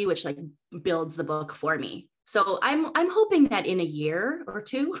Scribely, which like builds the book for me. So I'm hoping that in a year or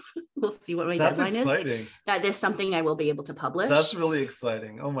two, we'll see what my deadline is. That is something I will be able to publish. That's really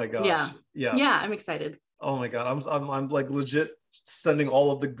exciting. Oh my gosh. Yeah. Yes. Yeah, I'm excited. Oh my God. I'm like legit sending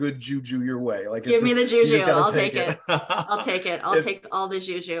all of the good juju your way. Like, give me the juju. I'll take it. I'll take it. I'll take all the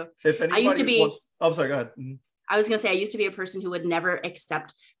juju. If anybody I'm sorry, go ahead. Mm-hmm. I was going to say, I used to be a person who would never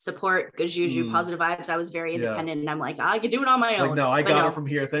accept support, good juju, positive vibes. I was very independent, and I'm like, I can do it on my own. Like, no, I got it from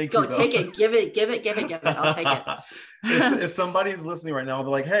here. Thank you. Go take it. Give it. I'll take it. If somebody's listening right now, they're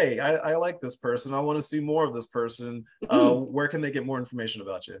like, hey, I like this person. I want to see more of this person. Where can they get more information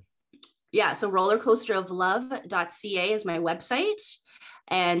about you? Yeah. So rollercoasteroflove.ca is my website.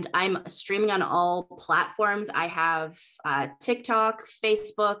 And I'm streaming on all platforms. I have TikTok,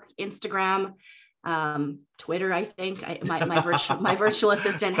 Facebook, Instagram, Twitter. I think my virtual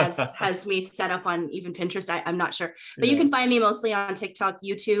assistant has me set up on even Pinterest. I'm not sure, but you can find me mostly on TikTok,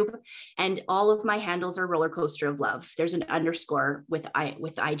 YouTube, and all of my handles are Roller Coaster of Love. There's an underscore with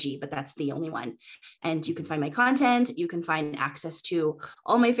IG, but that's the only one. And you can find my content. You can find access to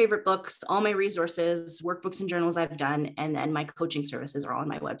all my favorite books, all my resources, workbooks and journals I've done, and then my coaching services are all on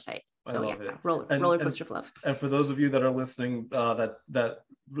my website. So yeah, Roller Coaster of Love. And for those of you that are listening, that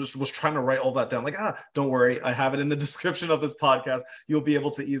was trying to write all that down, like, don't worry, I have it in the description of this podcast. You'll be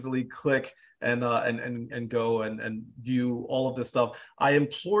able to easily click and go and view all of this stuff. I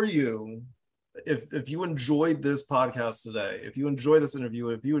implore you, if you enjoyed this podcast today, if you enjoyed this interview,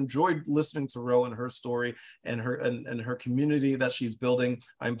 if you enjoyed listening to Ro and her story and her community that she's building,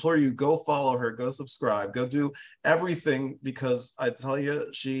 I implore you, go follow her, go subscribe, go do everything, because I tell you,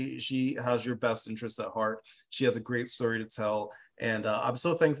 she has your best interest at heart. She has a great story to tell. And I'm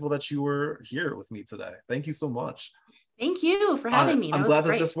so thankful that you were here with me today. Thank you so much. Thank you for having me. I'm glad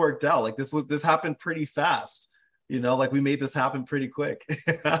that this worked out. Like this happened pretty fast. Like we made this happen pretty quick.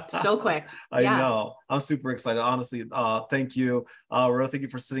 So quick. I know. I'm super excited. Honestly, thank you. Ro, thank you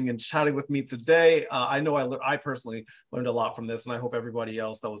for sitting and chatting with me today. I know I personally learned a lot from this, and I hope everybody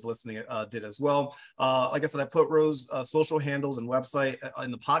else that was listening did as well. Like I said, I put Ro's social handles and website in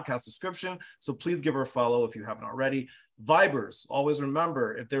the podcast description, so please give her a follow if you haven't already. Vibers, always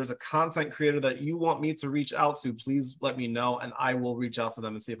remember, if there's a content creator that you want me to reach out to, please let me know, and I will reach out to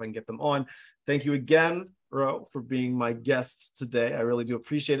them and see if I can get them on. Thank you again, Ro, for being my guest today. I really do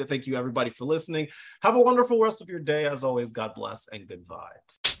appreciate it. Thank you, everybody, for listening. Have a wonderful rest of your day. As always, God bless and good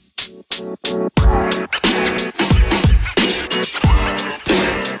vibes.